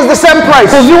 It was the same price.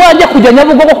 Kuva iwanjye kujya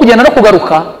Nyabugogo kugenda no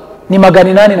kugaruka ni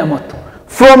 800 na moto.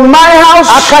 From my house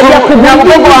to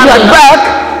Nyabugogo and back,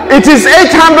 it is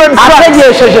 800 francs.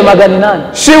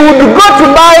 She would go to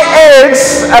buy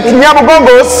eggs at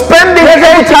Nyabugogo, spending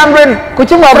 800.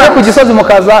 Kuki mwavuye ku Gisozi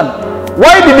mukazana?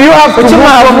 Why did you have to move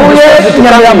from here?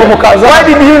 Why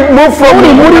did you move from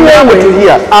Nyamirambo to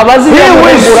here? He who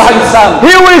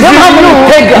is in you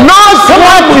knows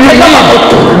what you need.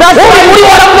 That's why muri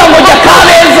waravuga ngo jya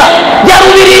Kabeza, jya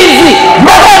Rubirizi,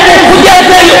 ndaje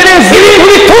kugeza ibintu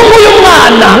bitunguye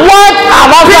umwana. What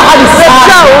abaza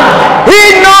hadisao?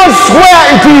 He knows where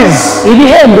it is.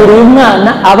 Ibihembura uyu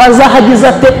mwana abaza hagize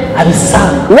ate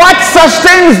abisanga. What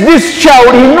sustains this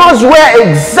child? He knows where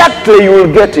exactly you will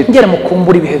get it. Ngere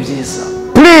mukumbura ibihe byiza.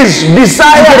 Please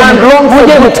desire and long for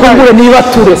good mukumbure niba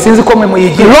ture sinzi ko mwe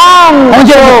muyigira.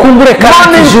 Ngere mukumbure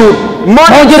kanijuru.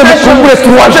 Ngere mukumbure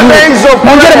tuwajuru.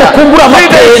 Ngere mukumbura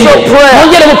amapengo.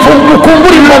 Ngere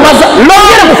mukumbure imamaza.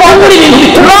 Ngere mukumbure ibintu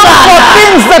bituma for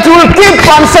things that will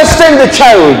keep and sustain the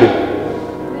child.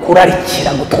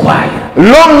 Kurarikira gutwara.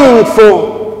 Longing for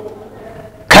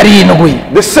karindwi.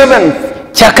 The seventh.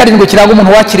 Cya karindwi kiranga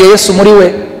umuntu wakiriye Yesu muri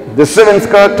we. The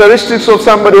seventh characteristics of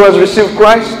somebody who has received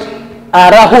Christ.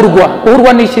 Arahurwa.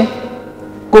 Guhurwa ni iki?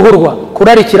 Guhurwa.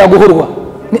 Kurarikira guhurwa.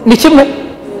 Ni kimwe?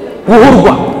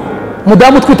 Guhurwa.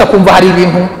 Mudamu twita kumva hari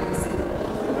ibintu.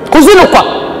 Kuzinukwa.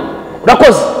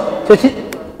 Urakoze.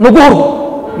 No guhurwa.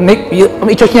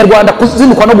 Icyo Kinyarwanda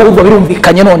kuzinukwa no guhurwa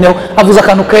birumvikanye noneho avuze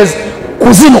akantu keza.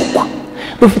 Kuzinukwa.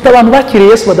 Dufite abantu bakiriye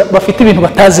Yesu bafite ibintu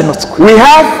batazinutswe. We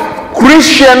have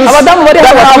Christians abadamu bari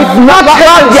not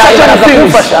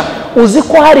kufasha. Uzi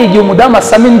ko hari igihe umudamu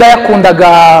asama inda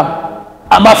yakundaga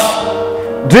amafi.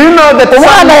 Do you know that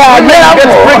umwana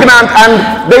get pregnant and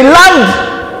they loved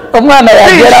umwana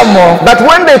yageramo that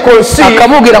when they conceive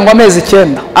akamubwira ngo amezi 9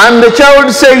 and the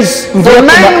child says for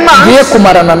 9 months ngiye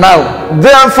kumarana nawe,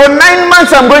 for 9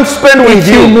 months I'm going to spend with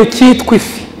you. Ikintu cyitwa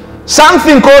ifi,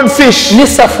 something called fish,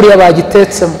 n'isafuriya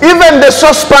bagitetsemo, even the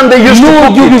saucepan they used to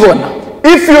cook it.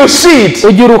 If you see it,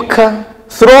 ugiruka,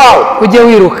 throw out, ujye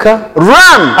wiruka,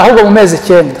 run. Ahubwo mu mezi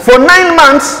 9 for 9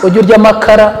 months ujye urya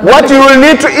amakara. What you will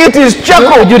need to eat is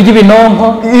charcoal. Ujye urya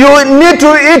ibinonko. You need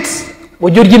to eat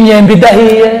ujya urya imyembe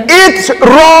idahiye, eat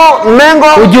raw mango,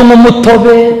 ujya unywa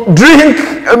umutobe, drink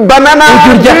banana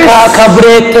ujya urya juice,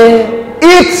 kaburete,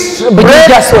 eat ujya urya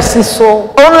bread, sosiso.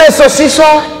 only sosiso.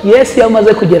 Yesu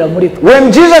yamaze kugera muri twe,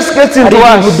 When Jesus gets into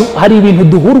us, hari ibintu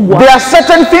duhurwa there are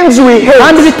certain things we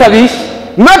kandi hate, bitabishye.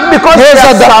 not because they neza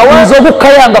are da sour. inzoga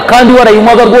ukayanга kandi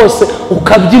warayinywaga rwose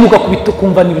ukabyina ukakubita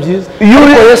ukumva ni byiza,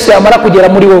 ariko Yesu yamara kugera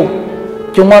muri wowe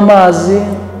jya unywa amazi.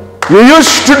 You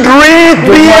used to drink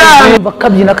beer.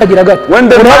 Bakabyina kagira gato. When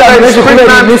the mother is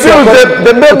pregnant, feel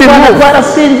the baby move.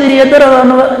 Barasinziriye dore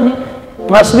abantu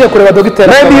mwasubiye kureba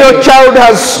dogiteri. Maybe your child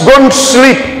has gone to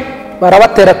sleep.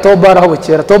 Barabatera toba aho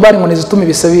bukera. Toba ari ngo nizituma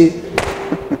ibisabi.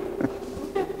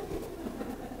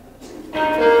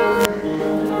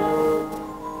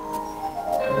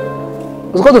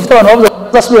 Uziko dufite abantu bavuze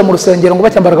bazasubira mu rusengero ngo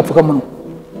bacyambara agapfukamunwa.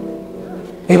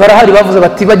 Barahari bavuze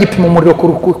bati bagipima umuriro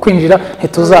kwinjira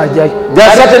ntituzajyayo. There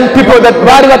are certain people that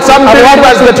some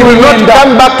believers that will not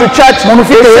come back to church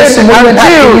until they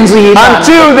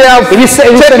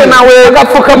have taken away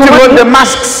the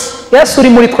masks. Yesu uri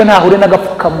muri twe ntahure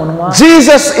n'agapfukamunwa.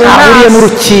 Jesus in us is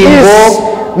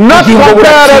not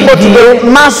comparable to the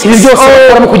masks or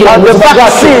the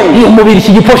vaccine. Umubiri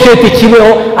iki giposhete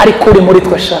kibeho ariko uri muri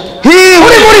twe sha. He is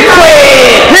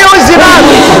in us.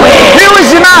 He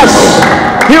is in us.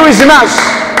 He is in us.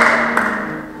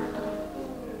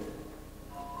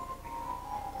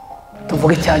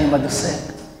 Tuvuge cyane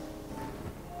madusenga.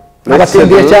 Let's say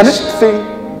the last thing.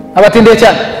 Abatindiye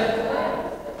cyane.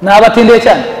 Nabatindiye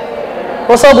cyane.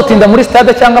 Bose aho gutinda muri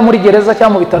stade cyangwa muri gereza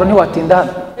cyangwa mu bitaro ntiwatinda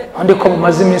hano. Andi ko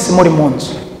mumaze iminsi muri mu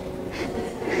nzu.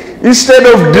 Instead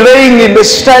of delaying in the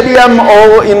stadium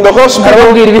or in the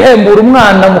hospital,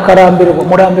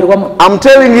 I'm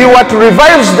telling you what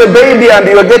revives the baby and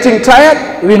you are getting tired.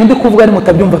 What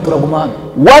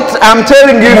I'm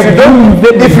telling you,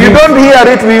 if you don't hear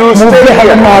it, we will stay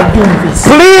here.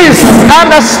 Please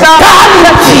understand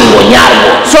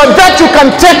so that you can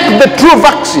take the true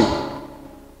vaccine.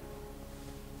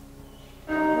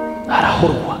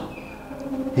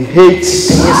 He hates.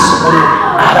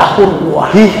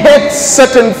 He hates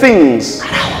certain things.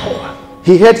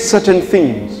 He hates certain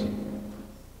things.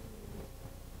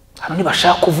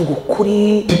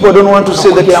 People don't want to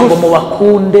say the truth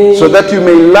so that you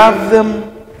may love them.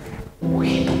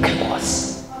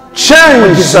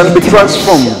 Change and be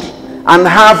transformed and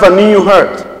have a new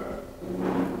heart.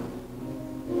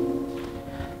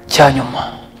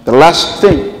 The last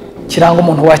thing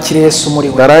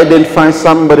that identifies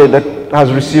somebody that has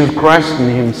received Christ in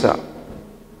himself.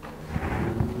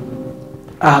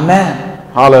 Amen.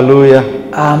 Hallelujah.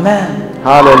 Amen.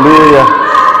 Hallelujah.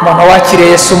 Umuntu wakiriye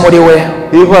Yesu muri we.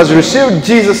 He who has received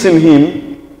Jesus in him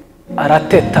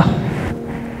arateta.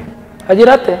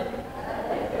 Agira ate?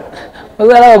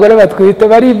 Bazara abagore batwite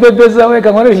bari bebeza we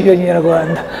kankoresha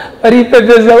ikinyarwanda. Bari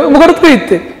bebeza we umugore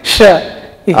utwite. Sha.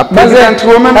 A pregnant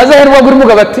woman. Azaherwa guri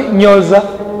mugabo ati nyoza.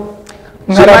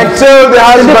 She might tell the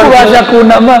husband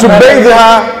to bathe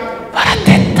her.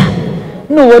 Barateta.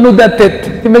 Nubona udateta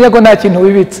imenya ko nta kintu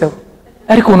wibitseho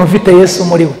ariko umuntu ufite Yesu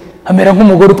muri we amera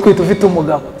nk'umugore utwite ufite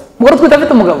umugabo. Umugore utwite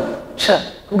afite umugabo. Sha.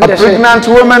 A pregnant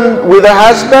woman with a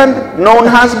husband, known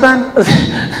husband.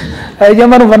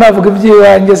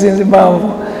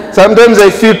 Sometimes I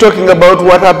feel talking about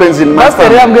what happens in my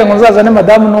family.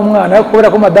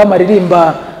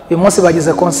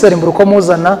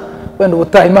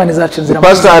 The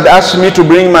pastor had asked me to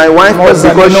bring my wife, but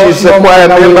because she's a choir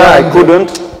member, I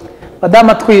couldn't.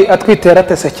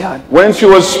 When she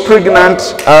was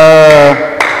pregnant,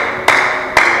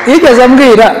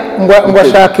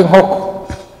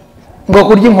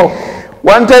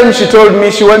 one time she told me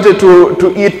she wanted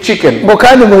to eat chicken.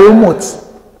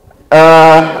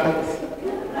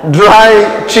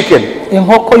 Dry chicken.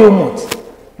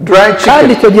 Dry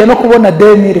chicken.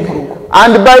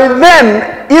 And by then,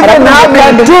 even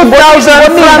having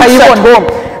 2,000 francs at home,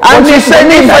 and she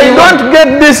said, if I don't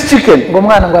get this chicken,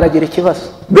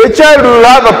 the child will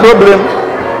have a problem.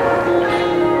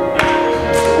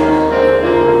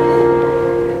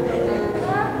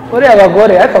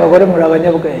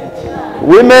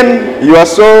 Women, you are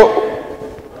so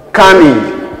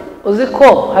cunning.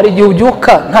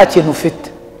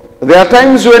 There are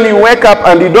times when you wake up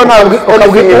and you don't have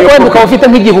anything in your pocket.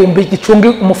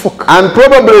 And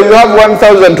probably you have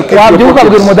 1,000 to keep your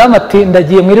pockets.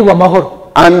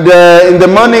 And in the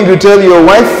morning you tell your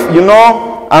wife, you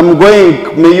know, I'm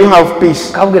going, may you have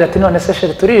peace.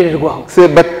 Say,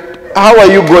 but how are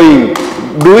you going?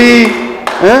 Do we...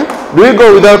 Do we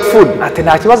go without food? ati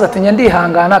nta kibazo, ati njye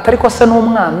ndihangana, atari ko se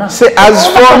n'umwana. Say, as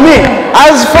for me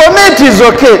it is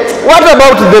okay. What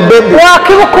about the baby?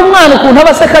 Wakibuka umwana ukuntu aba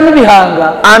aseka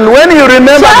n'ibihanga, And when you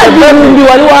remember the baby,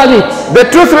 wari wabitse, the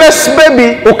toothless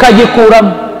baby,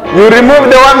 ukagikuramo, you remove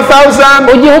the 1,000.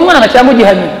 ugiha umwana cyangwa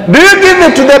ugiha nyina? Do you give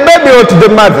it to the baby or to the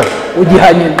mother?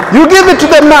 Ugiha nyina. You give it to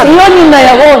the mother. Iyo nyina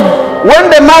yabonye, When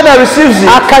the mother receives it,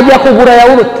 akajya kugura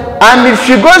yawurute, and if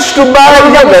she goes to buy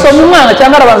yogurt, gusoma umwana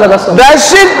cyangwa arabanza agasoma? does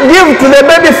she give to the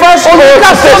baby first or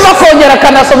Ugasoma kongera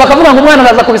akanasoma akavuga ngo umwana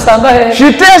araza kubisanga he?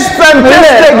 she tastes and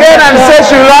tastes again and says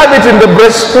she will have it in the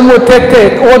breast?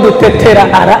 Umutete, uwo dutetera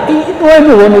wowe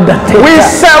nubona udateta.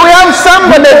 We have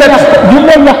somebody that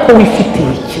Umenya ko wifitiye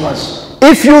ikibazo.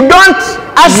 if you don't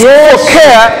ask for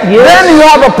care, then you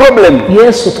have a problem.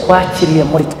 Yesu twakiriye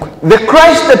muri twe, The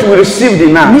Christ that we received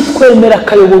in us, nitwemera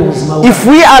akayobora ubuzima bwacu, if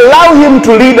we allow him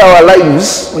to lead our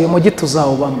lives, uyu mujyi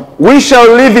tuzawubamo. we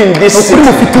shall live in this Ukuri city.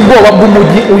 mufite ubwoba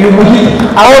bw'umujyi, uyu mujyi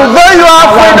Although you are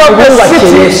afraid of the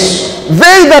city,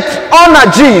 they that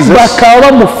honor Jesus bakaba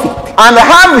bamufite. and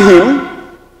have him,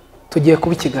 Tugiye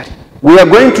kuba i Kigali. we are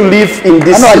going to live in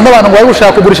this Hano harimo city. abantu bari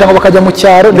gushaka kugurisha ngo bakajya mu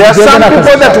cyaro. There are some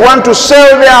people that want to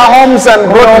sell their homes and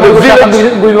go to the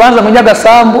village. ngo ibibanza mu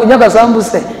Nyagasambu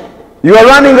se. You are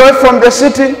running away from the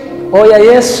city. Oya,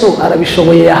 Yesu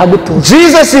arabishoboye yahagutuza.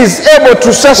 Jesus is able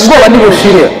to sustain you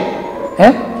here.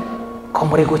 Ko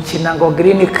muri gukina ngo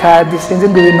green card sinzi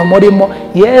ngo ibintu murimo.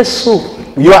 Yesu,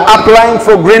 You are applying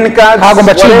for green cards. ntabwo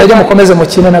mbacira intege mukomeze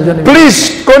mukine nabyo ni.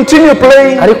 Please continue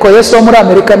playing. Ariko Yesu wo muri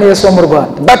Amerika ni Yesu wo mu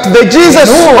Rwanda. But the Jesus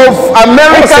of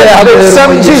America is the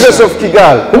same Jesus of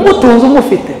Kigali. Umutunzi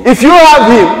umufite. If you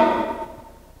have him,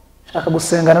 Shaka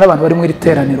gusengana n'abantu bari mu iri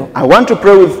teraniro. I want to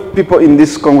pray with people in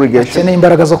this congregation Bakeneye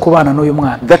imbaraga zo kubana n'uyu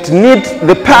mwana. that need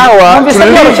the power to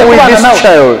live with this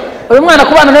child. Uyu mwana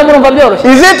kubana nawe murumva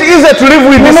byoroshye. Is it easy to live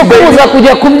with this baby? Kuza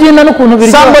kujya kubyina n'ukuntu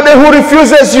biryo. Somebody who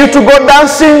refuses you to go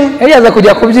dancing. Yaza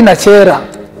kujya kubyina kera.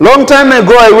 Long time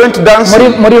ago I went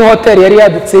dancing Muri hotel yari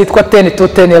yadutse yitwa 10 to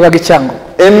 10 yabaga Icyango.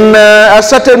 in a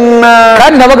certain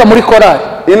Kandi nabaga muri korali.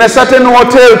 in a certain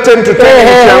hotel 10 to 10 in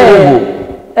Cyangugu.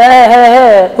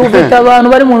 Ufite abantu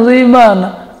bari mu nzu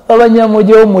y'Imana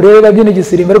b'abanyamujyi wo murebe babyina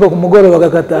igisirimba ariko ku mugoroba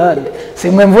bagakata handi.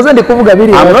 Simwe mvuze ndi kuvuga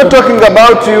biri. I'm not talking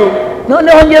about you.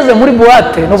 Noneho ngeze muri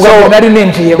buwate nubwo nari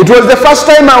ninjiye. It was the first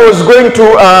time I was going to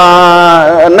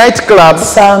a nightclub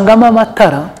Sangamo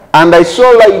amatara and I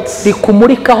saw lights,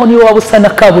 rikumurikaho niyo waba usa na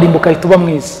kaburimbo ukahita uba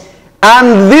mwiza.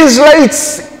 and these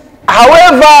lights,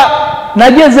 however,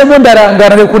 Nagezemo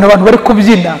ndarangara ukuntu abantu bari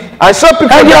kubyina. I saw people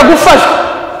Ntangira gufasha.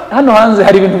 Hano hanze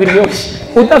hari ibintu biryoshye.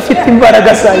 Udafite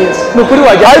imbaraga za Yesu. Nukuri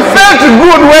wajya. I felt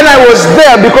good when I was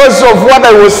there because of what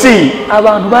I was seeing.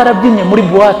 Abantu barabyinye muri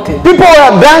buwate. People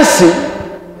were dancing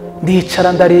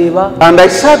Ndicara ndareba. and I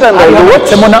sat and I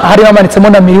watched, Hari hamanitsemo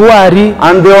na miriwari.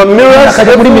 and there were mirrors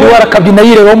Akajya muri miriwari akabyina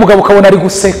yirebaho umugabo ukabona ari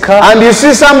guseka. and you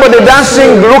see somebody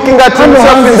dancing, looking at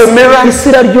himself in the mirror. Isi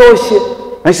iraryoshye.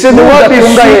 I said, what is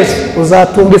Uzatunga it? Yesu.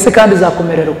 Uzatunga isi kandi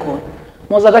izakumerera ukuntu.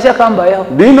 Muza agashya kambayeho.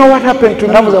 Do you know what happened to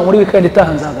me? Naravuze muri weekend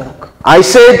itaha nzagaruka. I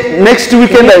said, next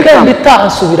weekend I Weekend come. itaha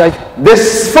nsubirayo.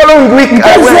 This following week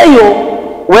I went. Ngezeyo.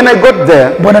 When I got there,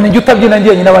 Mbona ninjye utabyina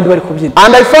njyenyine n'abandi bari kubyina.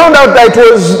 and I found out that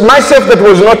it was myself that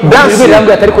was not dancing.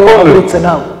 Biranga atari ko wahagurutse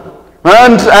nawe.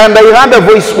 And I heard a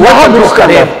voice, Wahaguruka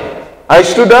rero. I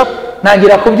stood up.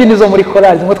 Ntangira kubyina izo muri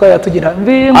korali zimwe twajya tugira.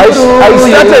 I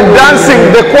started dancing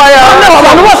the choir.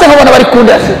 Abantu bose nkabona bari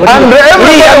kundasa. And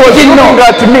everybody was looking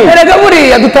at me. Erega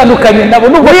buriya dutandukanye nabo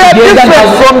nubwo We are different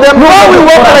from them. How we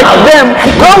walk like them,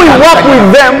 how we walk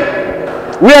with them,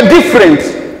 we are different.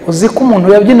 Uzi ko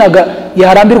umuntu yabyinaga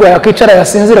yarambirwa yakicara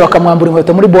yasinzira bakamwambura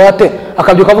inkweto muri boate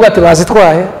akabyuka avuga ati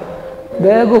bazitwaye.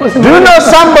 Do you know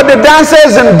somebody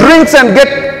dances and drinks and get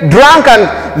drunk and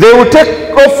they will take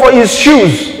off his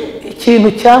shoes?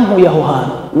 Ikintu cyankuye aho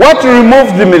hantu. What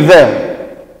removed me there?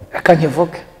 Reka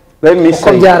nkivuge. Let me Uko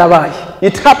say. byarabaye.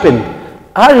 It happened.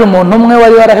 Haje umuntu umwe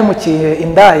wari warahemukiye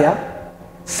indaya.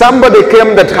 Somebody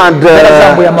came that had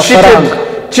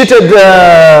cheated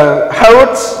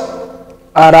harlots.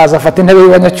 Araza afata intebe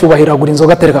y'abanyacyubahiro agura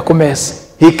inzoga atereka ku meza.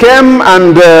 He came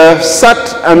and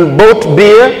sat and bought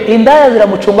beer. Indaya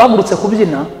ziramucunga ahagurutse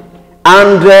kubyina.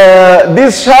 And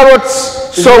these harlots,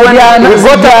 so when he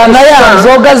got ya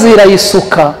nzoga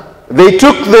zirayisuka. they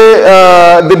took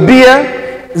the beer.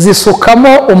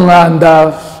 Zisukamo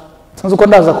umwanda. Sinzi uko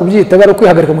ndaza kubyita bari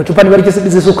kwihagarika mu icupa niba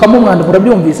zisukamo umwanda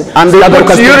murabyumvise. And they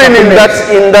put urine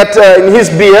in his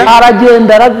beer.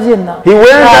 Aragenda arabyina. He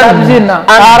went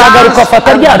aragaruka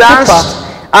afata rya cupa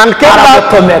and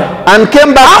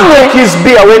came back to take his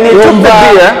beer. When he took the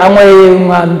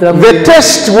beer, the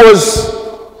taste was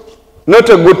Not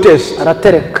a good taste.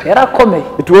 aratereka yarakomeye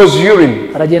It was urine.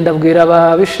 aragenda abwira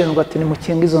ababishinzwe ati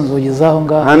nimukinge izo nzugi zaho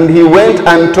ngaho And he went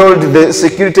and told the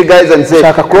security guys and said,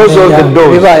 Shaka close all the kumenya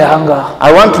doors. bibaye aha ngaha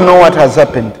I want to know what has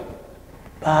happened.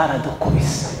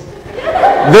 baradukubisa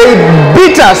They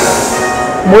beat us.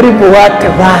 muri buwate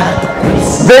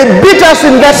baradukubisa They beat us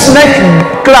in that night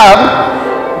club.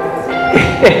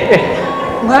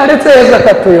 mwaretse Yesu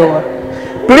akatuyobora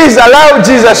Please allow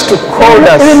Jesus to hold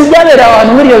us. ibintu byabereye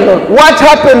abantu muri iyo joro What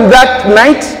happened that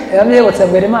night? yabyibutse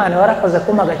mbere Imana warakoze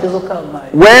kuma agakiza ukamaye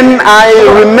When I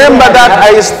remember that,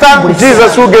 I thank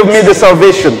Jesus who gave me the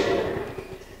salvation.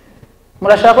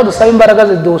 murashaka ko dusaba imbaraga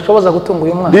zidushoboza gutunga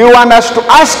uyu Do mwana you want us to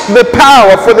ask the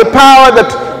power for the power that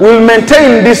will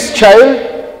maintain this child?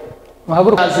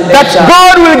 muhaguruka That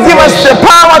God will give us the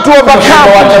power to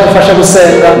overcome. dufashe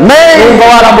gusenga May yumva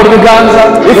warambura ibiganza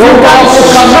yumva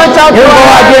wapfukama yumva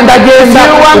wagendagenda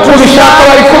uko ubishaka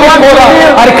bari kubikora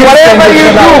ariko whatever you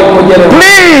do,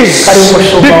 please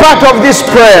be part of this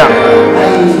prayer.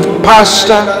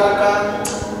 Pastor,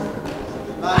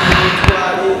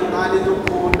 Mani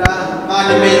dukunda,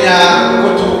 Mani menya uko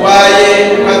turwaye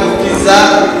ukadukiza,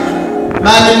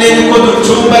 Mani menya uko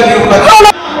ducumbagira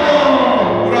ukadukiza.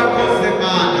 Urakoze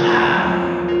Mana,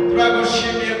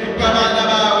 turagushimiye kuko abana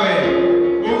bawe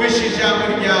bumvise ijambo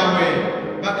ryawe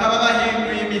bakaba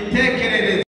bahinduye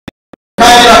imitekerereze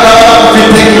kandi bakaba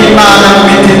bafite nk'Imana mu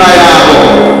mitima yabo.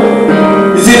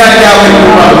 Izina ryawe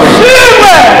ryubahwe.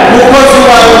 Umukozi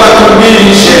wawe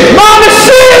batubwirishe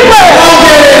wongerere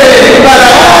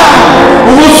imbaraga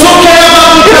ubusuke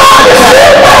y'amavuta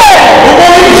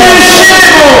umuhe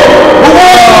ibyishimo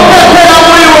umuhe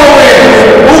muri wowe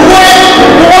umuhe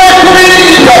kubira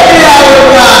imigambi yawe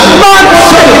mwami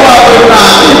umukozi wawe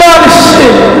mwami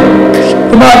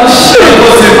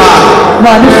urakoze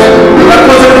Mana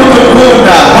urakoze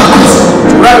kudukunda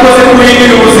urakoze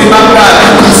kuhindura ubuzima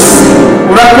bwacu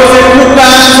urakoze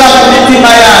kuganza mu mitima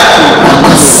yacu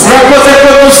urakoze ko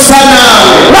dusa nawe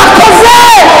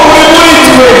uri muri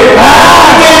twe imbaraga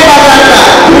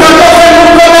urakoze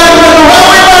kuko natwe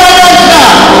duhawe imbaraga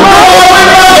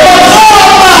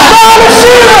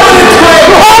nshya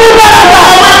duhawe imbaraga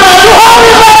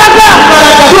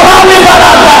duhawe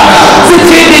imbaraga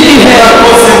z'ikindi gihe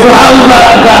duhawe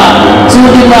imbaraga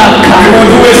z'undi mwaka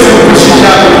umuntu wese ufashe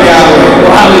ijambo ryawe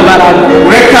duhawe imbaraga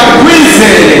ureka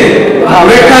kwizere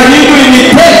ureka hindura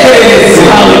imitekerereze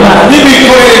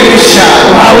n'imikorere mishya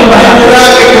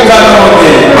urange kuganura